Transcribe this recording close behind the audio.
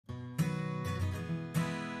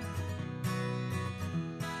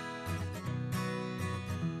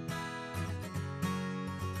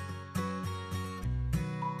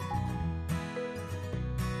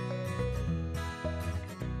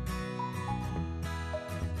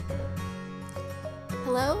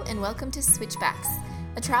Hello and welcome to Switchbacks,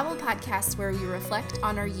 a travel podcast where we reflect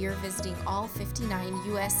on our year visiting all 59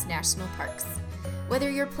 U.S. national parks.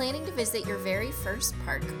 Whether you're planning to visit your very first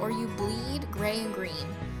park or you bleed gray and green,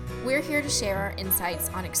 we're here to share our insights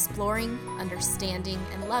on exploring, understanding,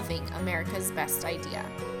 and loving America's best idea.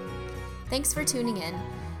 Thanks for tuning in.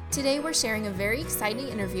 Today we're sharing a very exciting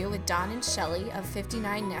interview with Don and Shelly of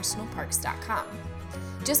 59NationalParks.com.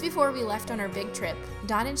 Just before we left on our big trip,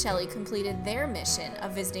 Don and Shelly completed their mission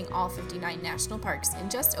of visiting all 59 national parks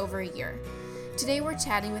in just over a year. Today we're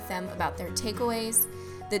chatting with them about their takeaways,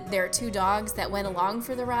 their two dogs that went along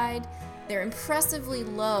for the ride, their impressively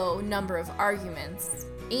low number of arguments,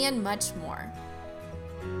 and much more.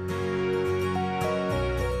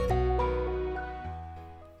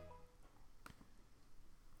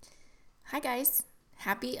 Hi guys,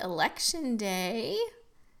 happy election day.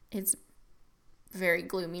 It's very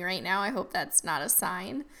gloomy right now. I hope that's not a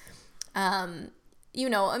sign. Americans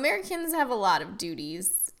have a lot of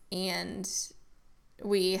duties, and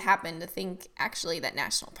we happen to think actually that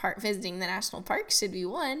visiting the national park should be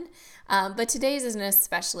one. But today's is an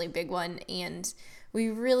especially big one, and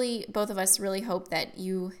both of us really hope that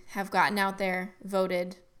you have gotten out there,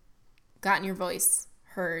 voted, gotten your voice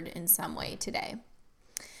heard in some way today.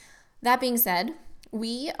 That being said,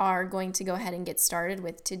 we are going to go ahead and get started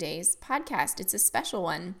with today's podcast. It's a special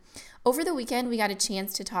one. Over the weekend, we got a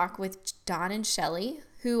chance to talk with Don and Shelly,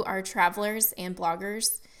 who are travelers and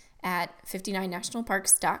bloggers at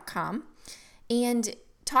 59NationalParks.com. And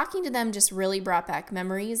talking to them just really brought back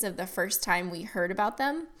memories of the first time we heard about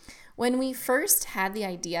them. When we first had the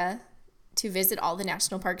idea to visit all the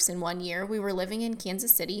national parks in 1 year, we were living in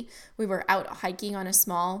Kansas City. We were out hiking on a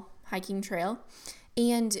small hiking trail.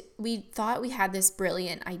 And we thought we had this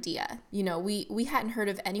brilliant idea. We hadn't heard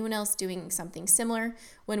of anyone else doing something similar.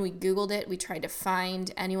 When we Googled it, we tried to find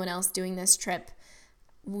anyone else doing this trip.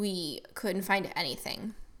 We couldn't find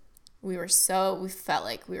anything. We felt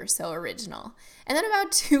like we were so original. And then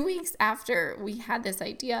about 2 weeks after we had this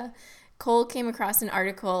idea, Cole came across an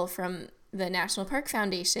article from the National Park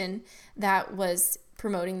Foundation that was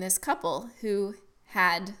promoting this couple who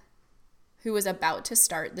was about to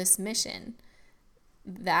start this mission.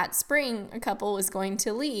 That spring, a couple was going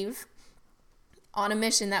to leave on a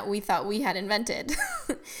mission that we thought we had invented.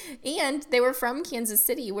 And they were from Kansas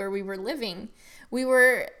City, where we were living. We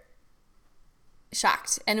were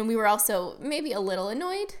shocked, and we were also maybe a little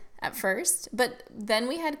annoyed at first, but then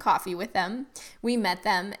we had coffee with them. We met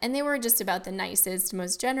them, and they were just about the nicest,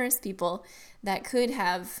 most generous people that could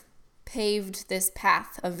have paved this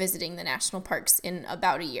path of visiting the national parks in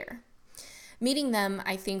about a year. Meeting them,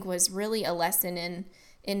 I think, was really a lesson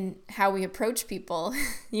in how we approach people,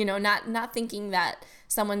 not thinking that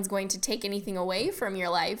someone's going to take anything away from your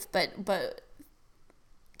life, but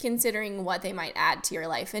considering what they might add to your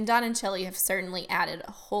life. And Don and Shelly have certainly added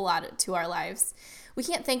a whole lot to our lives. We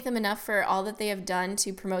can't thank them enough for all that they have done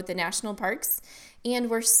to promote the national parks, and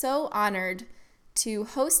we're so honored to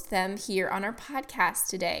host them here on our podcast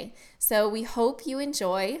today. So we hope you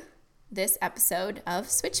enjoy this episode of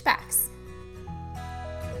Switchbacks.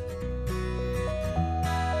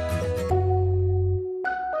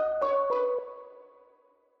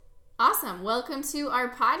 Awesome. Welcome to our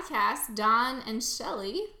podcast, Don and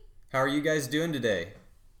Shelly. How are you guys doing today?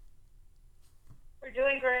 We're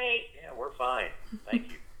doing great. Yeah, we're fine. Thank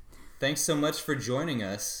you. Thanks so much for joining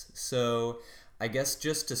us. So I guess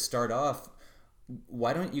just to start off,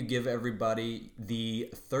 why don't you give everybody the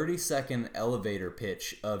 30-second elevator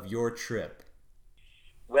pitch of your trip?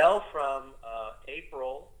 Well, from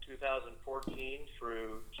April 2014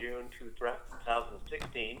 through June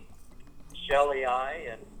 2016, Shelly, I,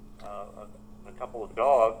 and a couple of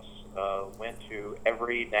dogs went to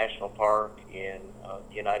every national park in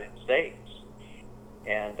the United States.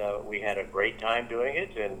 And we had a great time doing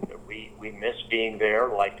it, and we miss being there,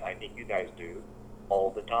 like I think you guys do,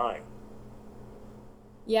 all the time.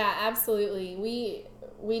 Yeah, absolutely.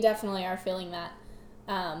 We definitely are feeling that.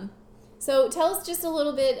 So tell us just a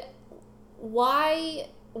little bit, why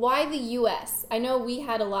the U.S.? I know we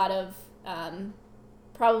had a lot of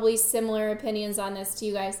probably similar opinions on this to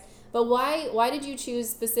you guys, but why did you choose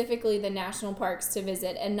specifically the national parks to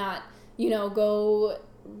visit and not, go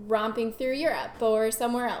romping through Europe or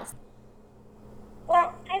somewhere else?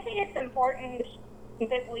 Well, I think it's important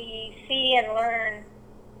that we see and learn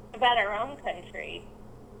about our own country.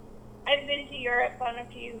 I've been to Europe on a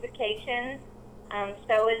few vacations,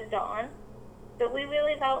 so has Dawn. So we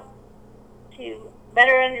really felt to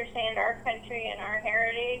better understand our country and our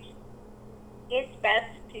heritage, it's best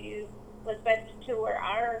to tour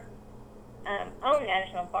our own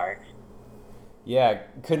national parks. Yeah,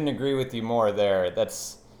 couldn't agree with you more there.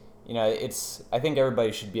 That's, I think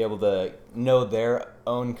everybody should be able to know their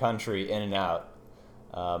own country in and out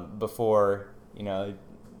before,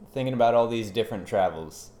 thinking about all these different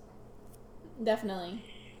travels. Definitely.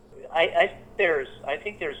 I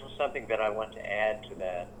think there's something that I want to add to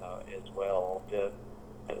that as well.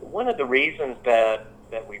 One of the reasons that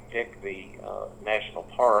we pick the national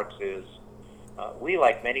parks is we,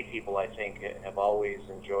 like many people, I think, have always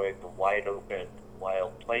enjoyed the wide open,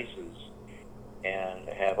 wild places, and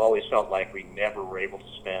have always felt like we never were able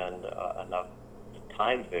to spend enough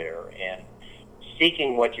time there. And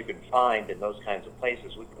seeking what you can find in those kinds of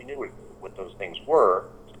places, we knew what those things were,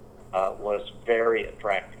 was very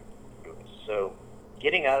attractive to us. So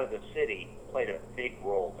getting out of the city played a big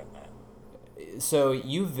role in that. So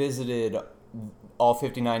you visited all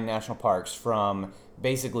 59 national parks from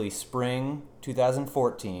basically spring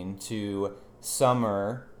 2014 to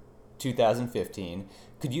summer 2015.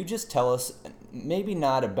 Could you just tell us, maybe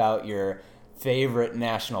not about your favorite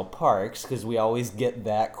national parks, because we always get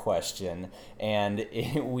that question and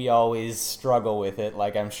we always struggle with it,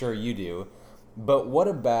 like I'm sure you do, but what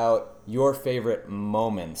about your favorite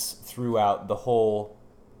moments throughout the whole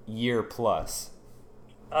year plus?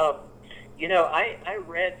 Um, I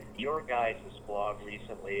read your guys' blog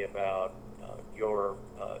recently about your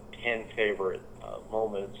 10 favorite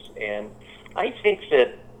moments, and I think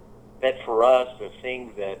that for us, the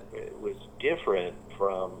thing that was different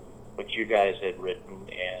from what you guys had written,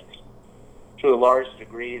 and to a large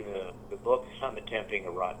degree, the book I'm attempting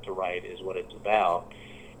to write is what it's about.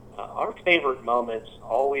 Our favorite moments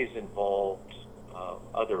always involved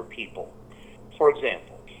other people. For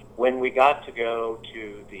example, when we got to go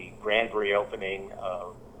to the grand reopening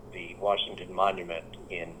of the Washington Monument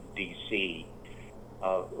in D.C.,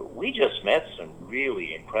 we just met some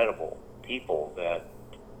really incredible people that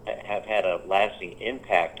have had a lasting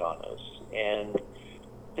impact on us. And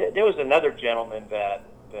there was another gentleman that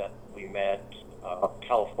we met,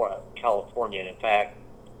 Californian. In fact,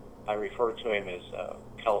 I refer to him as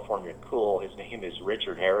California Cool. His name is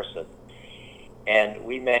Richard Harrison. And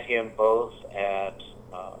we met him both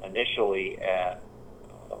initially at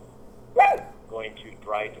going to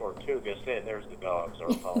Dry Tortugas. There's the dogs, our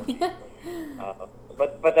apologies.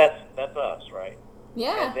 But that's us, right?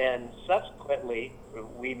 Yeah. And then subsequently,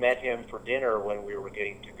 we met him for dinner when we were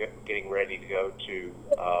getting ready to go to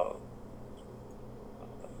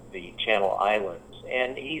the Channel Islands.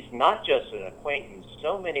 And he's not just an acquaintance.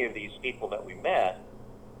 So many of these people that we met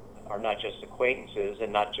are not just acquaintances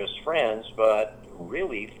and not just friends, but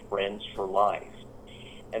really friends for life.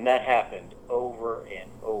 And that happened over and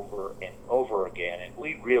over and over again. And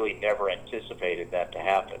we really never anticipated that to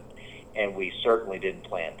happen. And we certainly didn't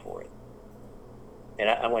plan for it. And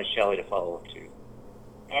I want Shelly to follow up too.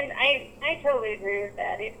 And I totally agree with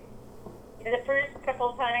that. The first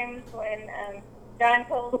couple of times when Don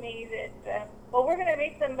told me that, we're going to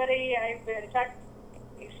meet somebody I've been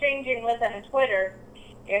exchanging with on Twitter,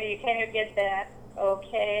 you kind of get that,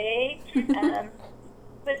 okay.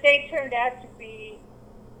 But they turned out to be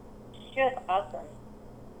just awesome.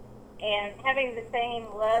 And having the same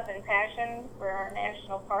love and passion for our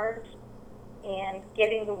national parks and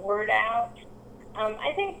getting the word out.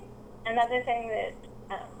 I think another thing that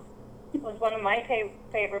was one of my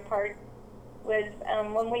favorite parts was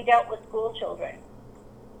when we dealt with school children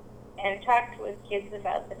and talked with kids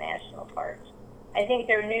about the national parks. I think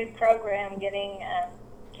their new program getting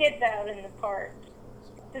kids out in the parks.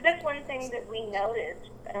 So that's one thing that we noticed.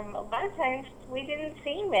 A lot of times we didn't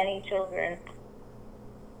see many children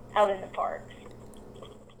out in the parks.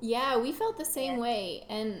 Yeah, we felt the same way.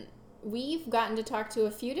 And we've gotten to talk to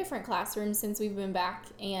a few different classrooms since we've been back.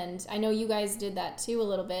 And I know you guys did that too a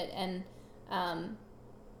little bit. And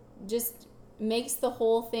just makes the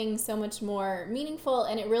whole thing so much more meaningful.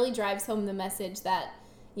 And it really drives home the message that,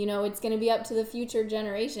 it's going to be up to the future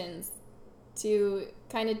generations to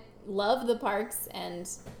kind of love the parks and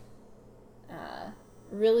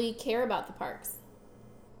really care about the parks.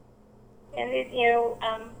 And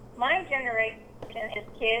my generation as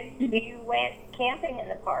kids, we went camping in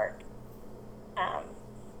the park.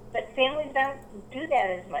 But families don't do that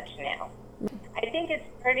as much now. I think it's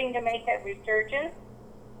starting to make that resurgence,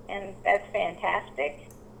 and that's fantastic.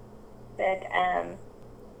 That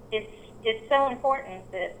it's so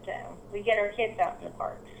important that we get our kids out in the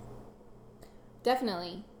parks.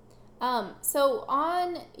 Definitely. So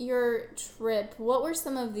on your trip, what were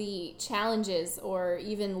some of the challenges or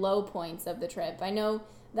even low points of the trip? I know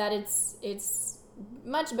that it's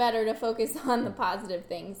much better to focus on the positive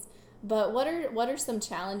things, but what are some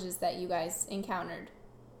challenges that you guys encountered?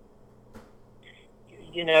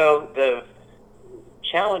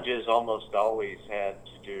 challenges almost always had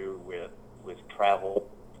to do with travel.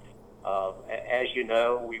 As you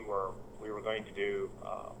know, we were going to do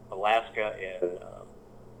Alaska in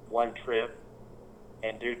one trip,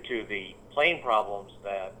 and due to the plane problems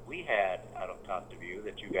that we had out of Costa View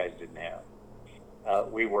that you guys didn't have,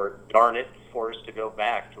 we were, darn it, forced to go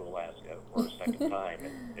back to Alaska for a second time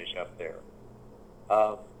and finish up there.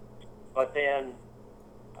 But then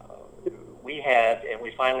we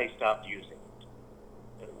finally stopped using it.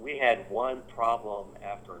 We had one problem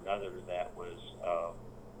after another that was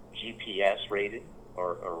GPS rated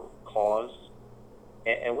or caused,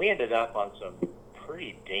 and we ended up on some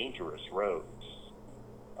pretty dangerous roads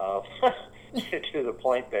to the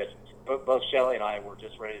point that both Shelly and I were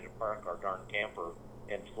just ready to park our darn camper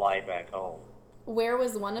and fly back home. Where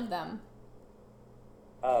was one of them?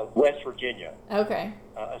 West Virginia. Okay.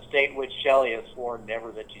 A state which Shelly has sworn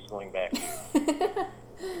never that she's going back to.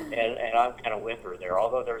 and I'm kind of with her there,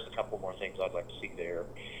 although there's a couple more things I'd like to see there.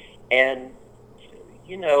 And,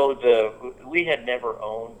 you know, we had never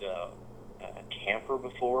owned a camper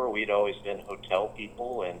before. We'd always been hotel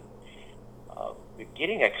people, and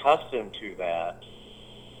getting accustomed to that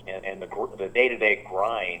and the day-to-day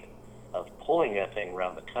grind of pulling that thing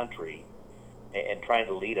around the country and trying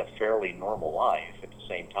to lead a fairly normal life at the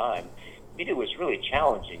same time, it was really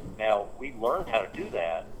challenging. Now, we learned how to do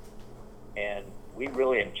that, and we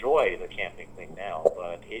really enjoy the camping thing now,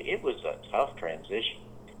 but it was a tough transition.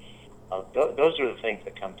 Those are the things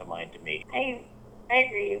that come to mind to me. I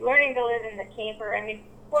agree. Learning to live in the camper. I mean,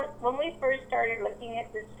 when we first started looking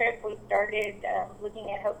at this trip, we started looking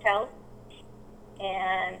at hotels,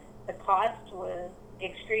 and the cost was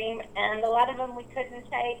extreme, and a lot of them we couldn't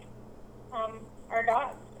take our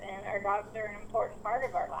dogs, and our dogs are an important part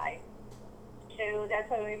of our life. So that's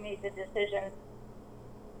why we made the decision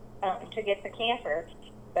to get the camper.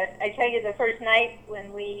 But I tell you, the first night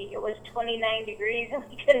when it was 29 degrees and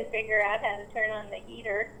we couldn't figure out how to turn on the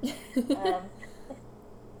heater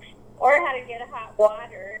or how to get hot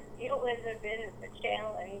water, it was a bit of a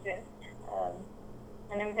challenge.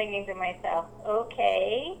 And I'm thinking to myself,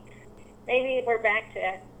 okay, maybe we're back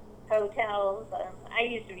to hotels. I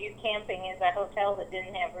used to view camping as a hotel that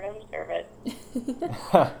didn't have room service.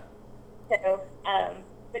 So,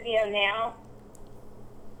 but you know, now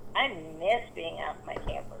I miss being out in my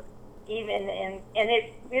camper. And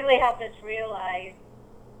it really helped us realize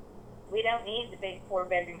we don't need the big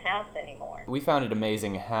 4-bedroom house anymore. We found it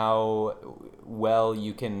amazing how well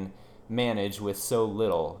you can manage with so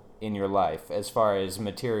little in your life as far as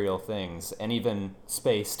material things and even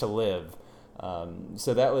space to live.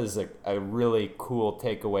 So that was a really cool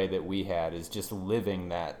takeaway that we had, is just living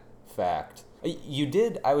that fact.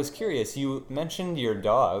 I was curious, you mentioned your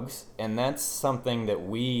dogs, and that's something that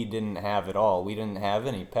we didn't have at all. We didn't have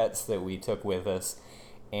any pets that we took with us,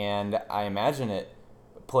 and I imagine it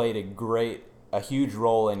played a huge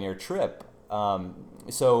role in your trip.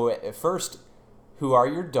 So first, who are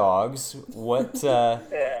your dogs? What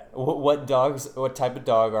type of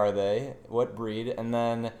dog are they? What breed? And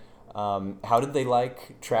then how did they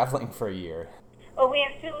like traveling for a year? Well, we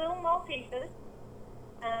have 2 little Maltesers,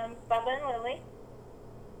 Bubba and Lily.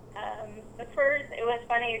 It was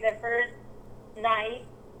funny, the first night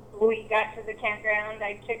we got to the campground,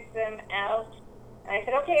 I took them out, and I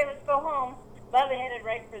said, okay, let's go home. Bubba headed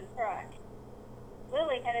right for the truck.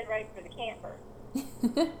 Lily headed right for the camper.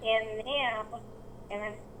 And now, and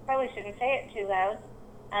I probably shouldn't say it too loud,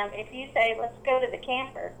 if you say, let's go to the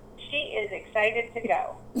camper, she is excited to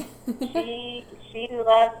go. She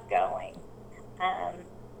loves going.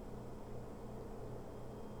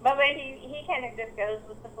 Bubba, he kind of just goes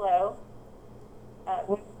with the flow.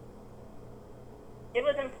 It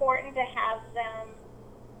was important to have them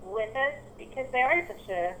with us because they are such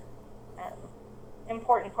a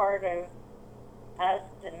important part of us,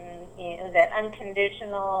 and you know, that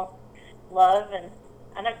unconditional love. And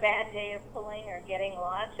on a bad day of pulling or getting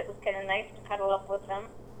lost, it was kind of nice to cuddle up with them.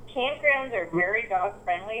 Campgrounds are very dog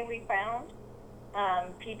friendly. We found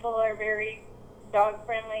people are very dog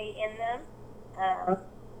friendly in them.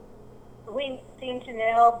 We seem to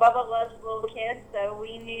know Bubba loves little kids, so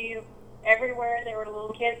we knew everywhere there were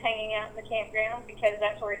little kids hanging out in the campground because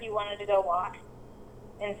that's where he wanted to go walk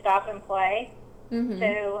and stop and play. Mm-hmm.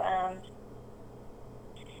 So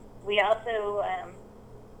we also,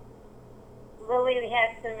 Lily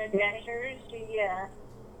had some adventures. She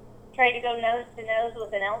tried to go nose to nose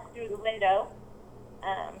with an elk through the window.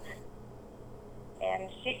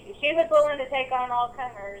 And she was willing to take on all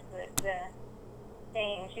comers, but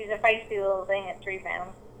she's a feisty little thing at 3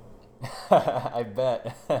 pounds. I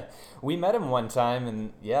bet. We met him one time,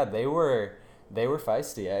 and yeah, they were They were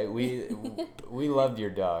feisty. We loved your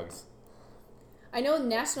dogs. I know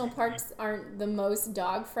national parks aren't the most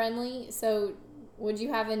dog friendly, so would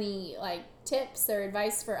you have any like tips or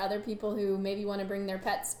advice for other people who maybe want to bring their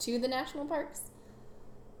pets to the national parks?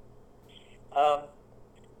 Um,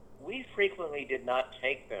 we frequently did not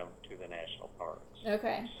take them to the national parks.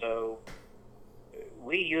 Okay. So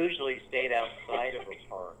we usually stayed outside of a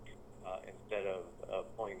park instead of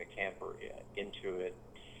pulling the camper into it.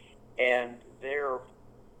 And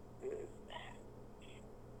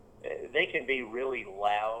they can be really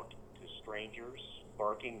loud to strangers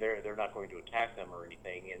barking. They're not going to attack them or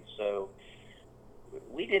anything. And so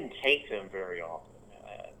we didn't take them very often.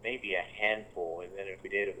 Maybe a handful, and then if we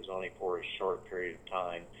did, it was only for a short period of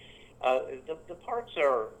time. The parks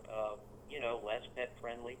are, less pet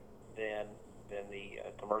friendly than the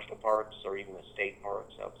commercial parks or even the state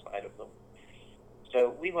parks outside of them. So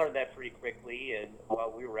we learned that pretty quickly, and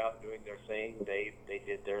while we were out doing their thing, they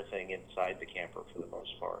did their thing inside the camper for the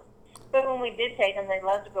most part. But when we did take them, they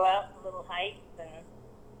loved to go out for little hikes and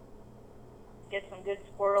get some good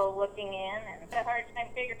squirrel looking in, and had a hard time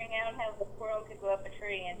figuring out how the squirrel could go up a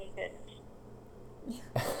tree and he couldn't.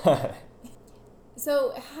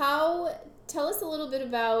 So tell us a little bit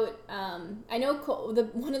about, I know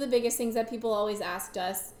one of the biggest things that people always asked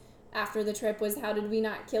us after the trip was how did we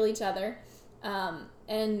not kill each other?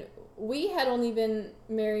 And we had only been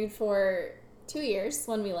married for 2 years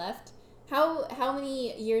when we left. How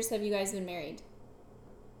many years have you guys been married?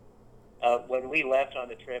 When we left on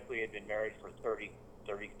the trip, we had been married for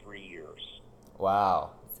 33 years.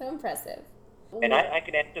 Wow. So impressive. And I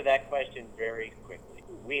can answer that question very quickly.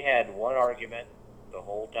 We had one argument the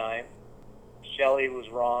whole time. Shelly was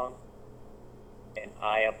wrong, and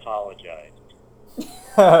I apologized.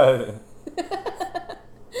 I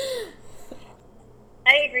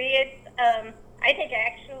agree. I think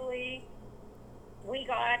actually we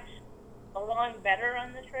got along better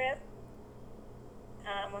on the trip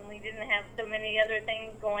when we didn't have so many other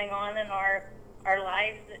things going on in our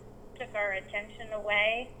lives that took our attention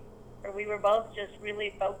away, or we were both just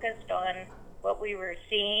really focused on what we were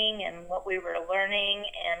seeing and what we were learning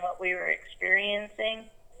and what we were experiencing.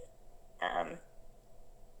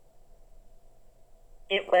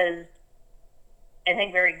 It was, I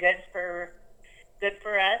think, very good for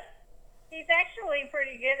us. He's actually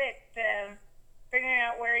pretty good at figuring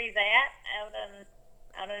out where he's at out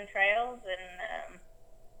on trails, and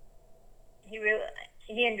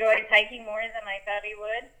he enjoys hiking more than I thought he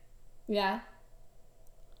would. Yeah.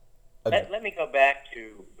 Let me go back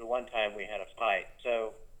to the one time we had a fight.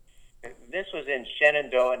 So this was in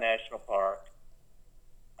Shenandoah National Park.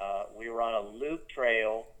 We were on a loop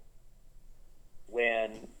trail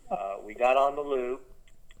when we got on the loop.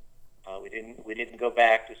 We didn't go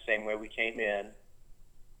back the same way we came in.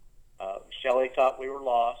 Shelly thought we were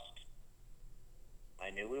lost. I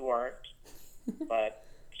knew we weren't, but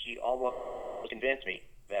she almost convinced me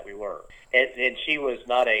that we were. And she was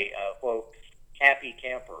not a quote happy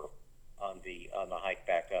camper on the hike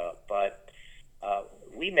back up, but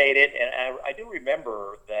we made it. And I do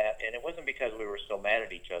remember that, and it wasn't because we were so mad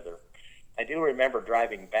at each other. I do remember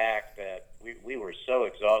driving back that we were so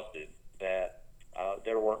exhausted that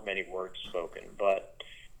there weren't many words spoken, but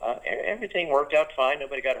everything worked out fine.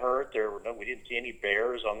 Nobody got hurt. We didn't see any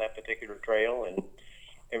bears on that particular trail, and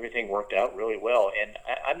everything worked out really well. And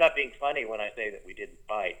I'm not being funny when I say that we didn't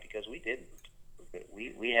fight, because we didn't.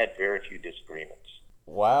 We had very few disagreements.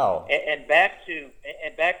 Wow. And back to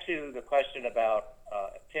the question about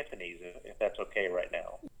epiphanies, if that's okay right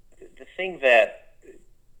now. The thing that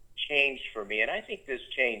changed for me, and I think this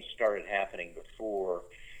change started happening before.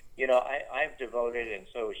 I've devoted, and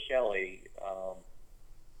so has Shelly,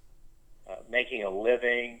 making a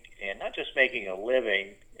living, and not just making a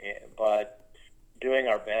living, but doing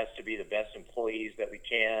our best to be the best employees that we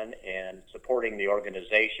can and supporting the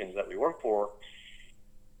organizations that we work for.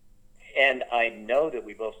 And I know that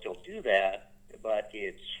we both still do that, but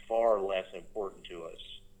it's far less important to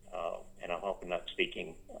us. And I hope I'm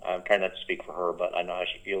trying not to speak for her, but I know how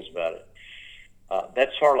she feels about it.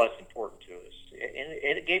 That's far less important to us.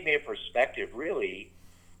 And it gave me a perspective, really,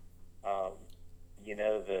 how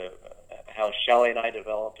Shelly and I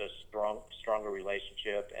developed a stronger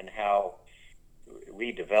relationship, and how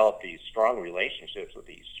we developed these strong relationships with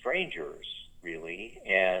these strangers, really,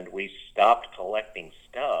 and we stopped collecting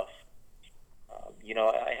stuff.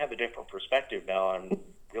 I have a different perspective now on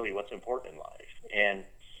really what's important in life, and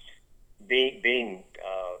being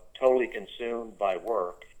totally consumed by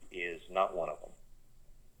work is not one of them.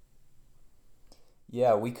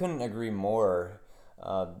 Yeah, we couldn't agree more.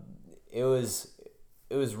 It was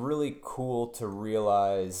really cool to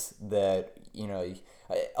realize that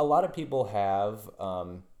a lot of people have,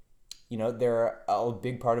 a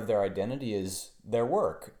big part of their identity is their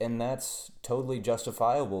work, and that's totally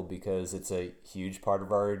justifiable because it's a huge part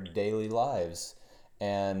of our daily lives.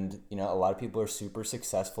 And, a lot of people are super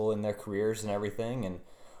successful in their careers and everything. And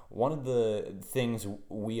one of the things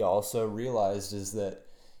we also realized is that,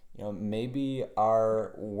 maybe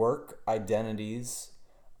our work identities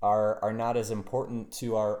are not as important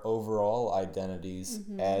to our overall identities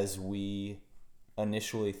as we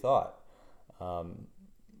initially thought.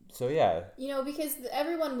 So yeah. Because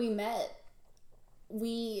everyone we met,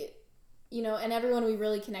 and everyone we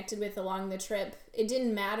really connected with along the trip, it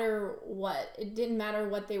didn't matter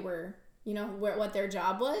what they were, what their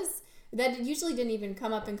job was. That usually didn't even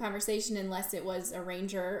come up in conversation unless it was a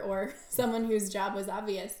ranger or someone whose job was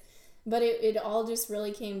obvious. But it all just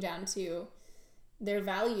really came down to their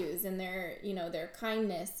values and their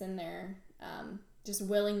kindness and their just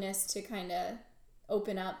willingness to kind of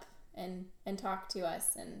open up and talk to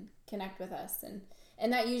us and connect with us, and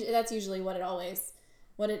that's usually what it always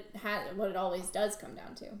does come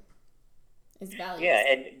down to is values. Yeah,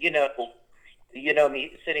 and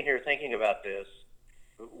me sitting here thinking about this,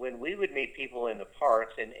 when we would meet people in the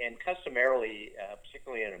parks, and customarily,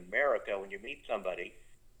 particularly in America, when you meet somebody,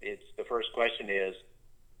 it's the first question is,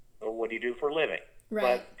 well, what do you do for a living?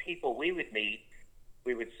 Right. But people we would meet,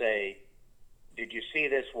 we would say, did you see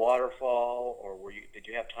this waterfall, or did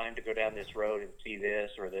you have time to go down this road and see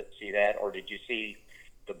this or see that, or did you see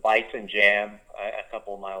the Bison Jam a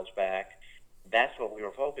couple of miles back? That's what we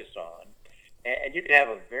were focused on. And you could have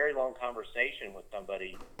a very long conversation with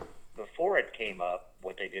somebody before it came up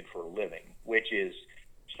what they did for a living, which is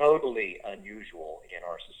totally unusual in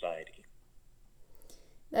our society.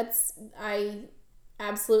 I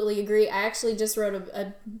absolutely agree. I actually just wrote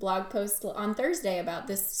a blog post on Thursday about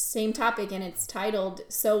this same topic, and it's titled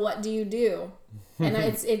 "So What Do You Do?" And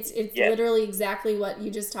it's Yeah. literally exactly what you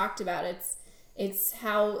just talked about. It's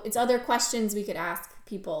other questions we could ask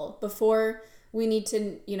people before we need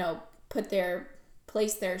to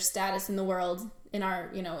place their status in the world in our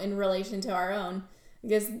in relation to our own,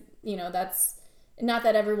 because that's not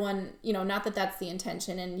that everyone, not that that's the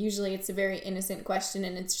intention, and usually it's a very innocent question,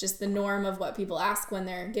 and it's just the norm of what people ask when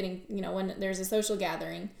they're getting, when there's a social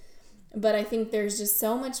gathering. But I think there's just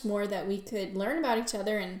so much more that we could learn about each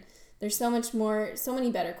other, and there's so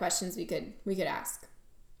many better questions we could ask.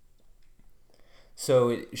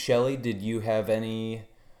 So, Shelly, did you have any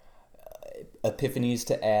epiphanies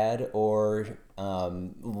to add, or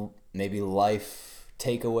maybe life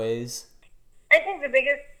takeaways? I think the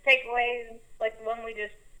biggest takeaway, like the one we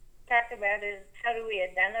just talked about, is how do we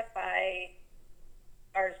identify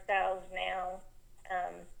ourselves now?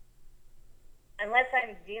 Unless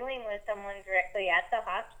I'm dealing with someone directly at the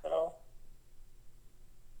hospital,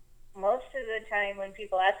 most of the time when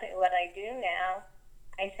people ask me what I do now,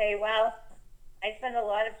 I say, well, I spend a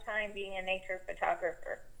lot of time being a nature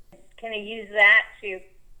photographer. Can I use that to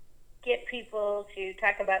get people to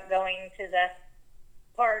talk about going to the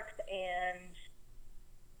parks and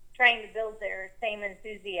trying to build their same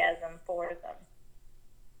enthusiasm for them?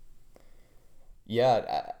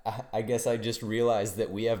 Yeah, I guess I just realized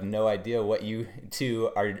that we have no idea what you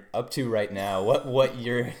two are up to right now. What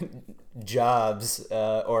your jobs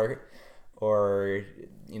or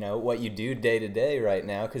what you do day to day right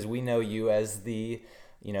now, because we know you as the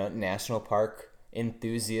national park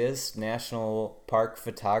enthusiast, national park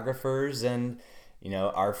photographers, and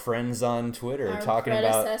our friends on Twitter Our talking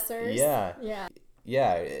predecessors. about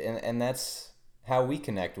and that's how we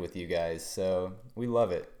connect with you guys. So we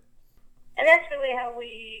love it. And that's really how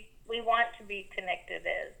we want to be connected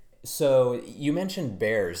as. So you mentioned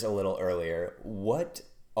bears a little earlier. What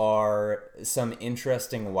are some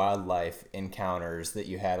interesting wildlife encounters that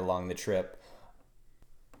you had along the trip?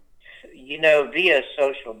 Via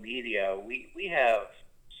social media, we have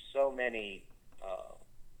so many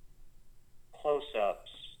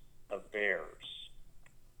close-ups of bears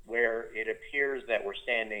where it appears that we're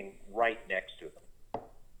standing right next to them.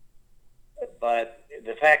 But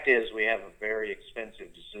the fact is we have a very expensive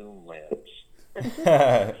zoom lens.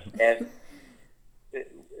 And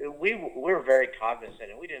we're very cognizant,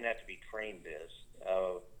 and we didn't have to be trained this,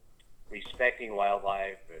 of respecting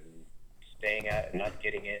wildlife and staying out and not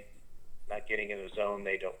getting in a zone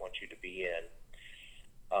they don't want you to be in.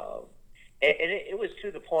 And it was to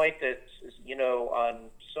the point that, on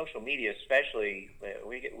social media especially,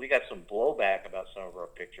 we got some blowback about some of our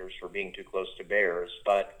pictures for being too close to bears,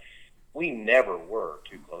 but we never were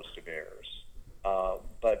too close to bears.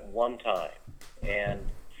 But one time. And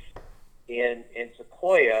in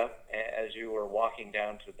Sequoia, as you were walking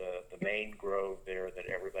down to the main grove there that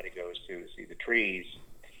everybody goes to see the trees,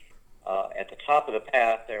 at the top of the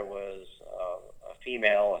path there was a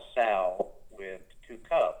female, a sow, with two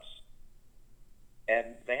cubs.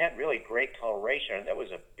 And they had really great coloration. There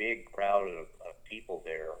was a big crowd of people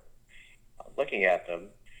there looking at them.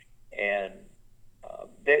 And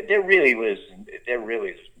there really was,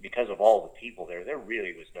 because of all the people there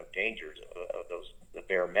really was no dangers of the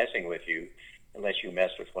bear messing with you unless you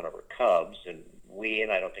messed with one of her cubs. And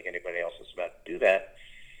I don't think anybody else was about to do that.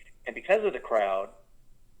 And because of the crowd,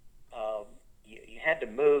 you had to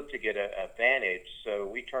move to get a vantage. So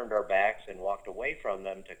we turned our backs and walked away from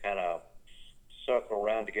them to kind of circle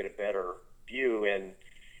around to get a better view. And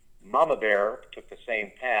Mama Bear took the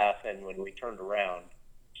same path, and when we turned around,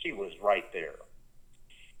 she was right there.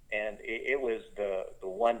 And it was the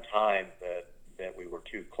one time that we were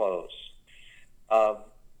too close.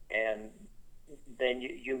 And then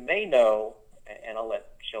you may know, and I'll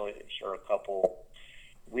let Shelly share a couple.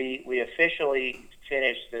 We officially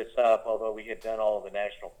finished this up, although we had done all of the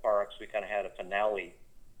national parks. We kind of had a finale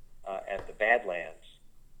at the Badlands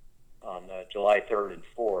on July 3rd and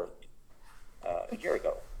 4th a year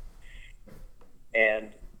ago.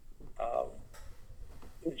 And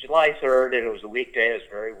July 3rd, and it was a weekday. It was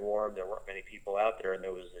very warm. There weren't many people out there, and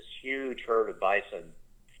there was this huge herd of bison.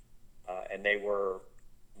 And there were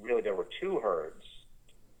two herds.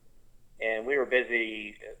 And we were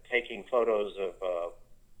busy taking photos of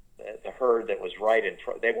the herd that was right in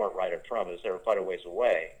front. They weren't right in front of us. They were quite a ways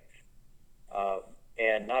away.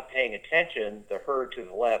 And not paying attention, the herd to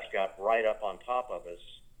the left got right up on top of us.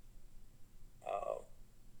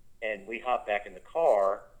 And we hopped back in the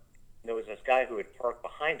car. And there was this guy who had parked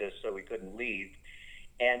behind us, so we couldn't leave.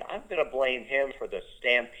 And I'm going to blame him for the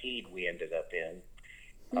stampede we ended up in.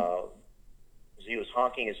 He was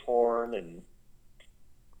honking his horn, and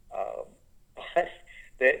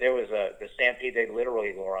there was the stampede. They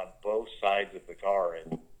literally were on both sides of the car,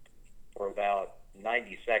 and for about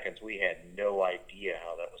 90 seconds, we had no idea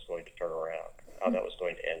how that was going to turn around, how that was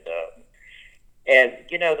going to end up. And,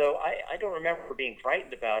 though, I don't remember being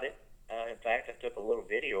frightened about it. In fact, I took a little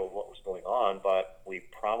video of what was going on, but we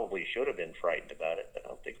probably should have been frightened about it. I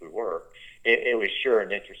don't think we were. It was sure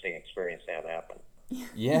an interesting experience to have happen.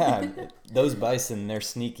 Yeah, those bison, they're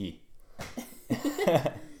sneaky.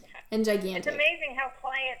 And gigantic. It's amazing how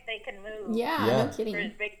quiet they can move. Yeah, no kidding. For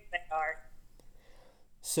as big as they are.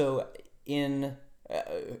 So, in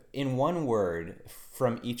one word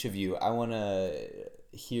from each of you, I want to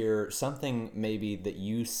hear something maybe that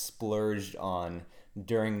you splurged on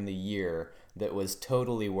during the year that was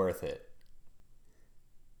totally worth it.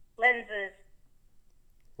 Lenses.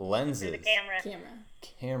 Lenses. For the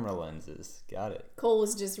Camera lenses. Got it. Cole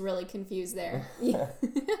was just really confused there.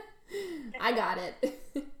 I got it.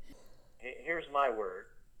 Here's my word.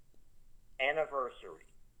 Anniversary.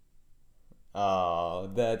 Oh,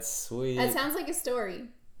 that's sweet. That sounds like a story.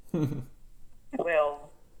 Well,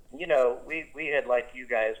 we had, like you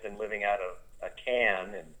guys, been living out of a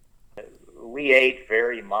can, and we ate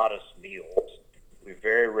very modest meals. We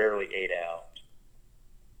very rarely ate out.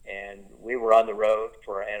 And we were on the road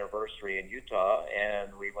for our anniversary in Utah,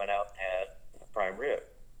 and we went out and had a prime rib.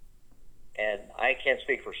 And I can't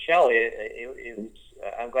speak for Shelly.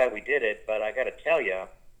 I'm glad we did it, but I got to tell you,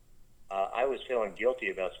 I was feeling guilty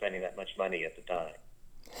about spending that much money at the time.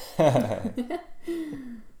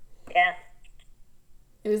 Yeah.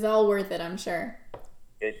 It was all worth it, I'm sure.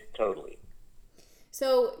 Totally.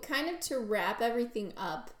 So, kind of to wrap everything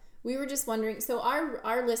up, we were just wondering, so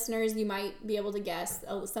our listeners, you might be able to guess,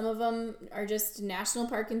 some of them are just national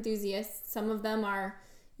park enthusiasts. Some of them are,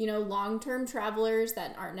 long-term travelers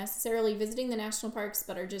that aren't necessarily visiting the national parks,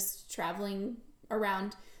 but are just traveling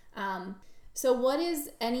around. So what is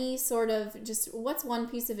any sort of, what's one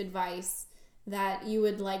piece of advice that you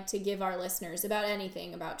would like to give our listeners about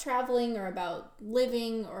anything, about traveling or about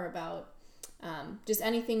living or about just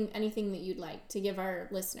anything that you'd like to give our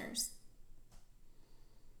listeners?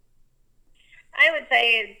 I would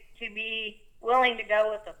say to be willing to go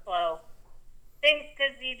with the flow.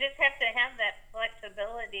 Because you just have to have that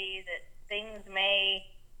flexibility that things may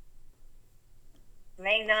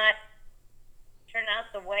not turn out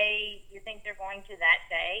the way you think they're going to that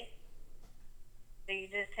day. So you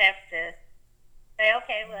just have to say,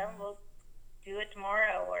 okay, well, we'll do it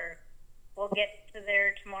tomorrow, or we'll get to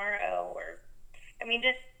there tomorrow,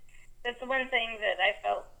 that's the one thing that I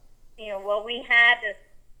felt, we had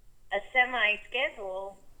a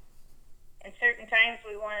semi-schedule, and certain times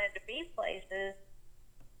we wanted to be places.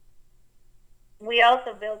 We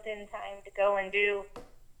also built in time to go and do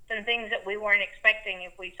some things that we weren't expecting.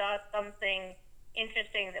 If we saw something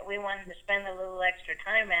interesting that we wanted to spend a little extra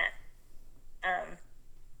time at,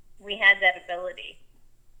 we had that ability.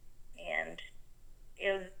 And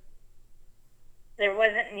there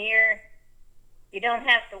wasn't you don't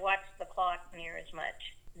have to watch the clock near as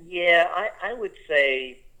much. Yeah, I would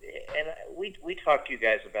say, and we talked to you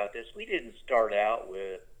guys about this. We didn't start out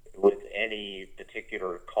with any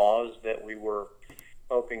particular cause that we were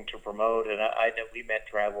hoping to promote, and I know we met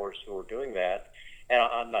travelers who were doing that, and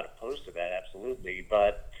I'm not opposed to that, absolutely.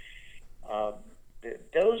 But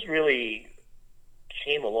those really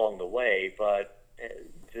came along the way. But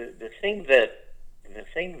the thing that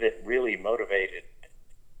really motivated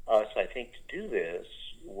us, I think, to do this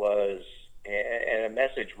was, and a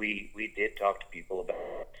message we did talk to people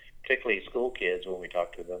about, particularly school kids when we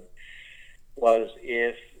talked to them, was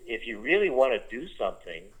if you really want to do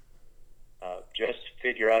something, just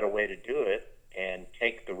figure out a way to do it and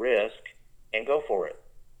take the risk and go for it.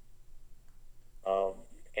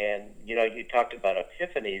 And you talked about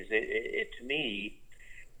epiphanies. It to me,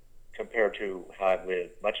 compared to how I've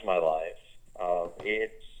lived much of my life,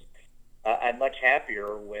 I'm much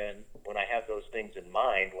happier when I have those things in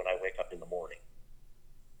mind when I wake up in the morning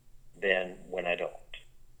than when I don't.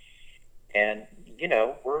 And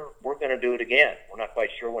we're going to do it again. We're not quite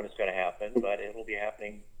sure when it's going to happen, but it'll be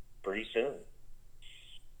happening pretty soon.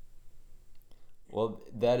 Well,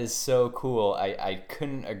 that is so cool. I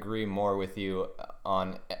couldn't agree more with you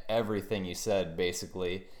on everything you said,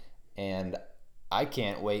 basically. And I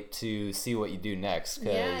can't wait to see what you do next,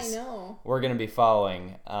 because we're going to be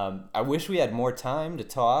following. I wish we had more time to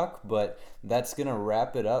talk, but that's going to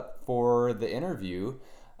wrap it up for the interview.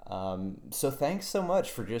 So thanks so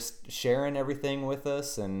much for just sharing everything with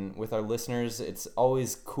us and with our listeners. It's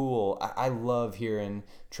always cool. I love hearing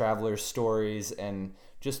travelers' stories and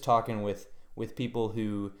just talking with people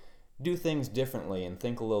who do things differently and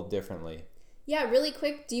think a little differently. Yeah, really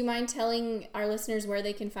quick, do you mind telling our listeners where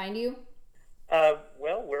they can find you?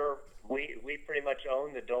 Well, we pretty much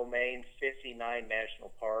own the domain 59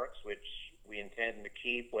 National Parks, which we intend to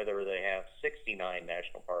keep, whether they have 69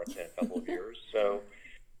 national parks in a couple of years. So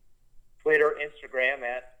Twitter, Instagram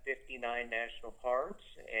at 59 National Parks,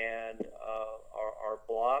 and our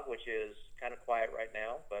blog, which is kind of quiet right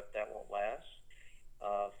now, but that won't last,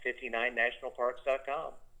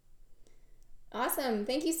 59nationalparks.com. Awesome.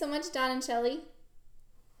 Thank you so much, Don and Shelly.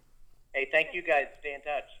 Hey, thank you guys. Stay in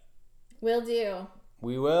touch. Will do.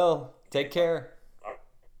 We will. Take care.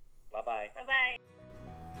 Bye-bye. Bye-bye.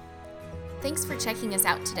 Thanks for checking us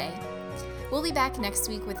out today. We'll be back next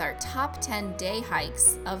week with our top 10 day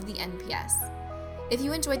hikes of the NPS. If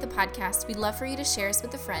you enjoyed the podcast, we'd love for you to share us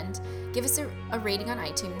with a friend, give us a rating on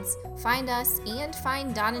iTunes, find us and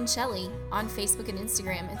find Don and Shelly on Facebook and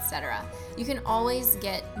Instagram, etc. You can always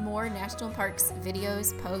get more National Parks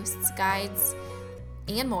videos, posts, guides,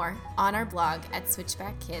 and more on our blog at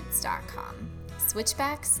switchbackkids.com.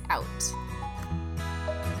 Switchbacks out.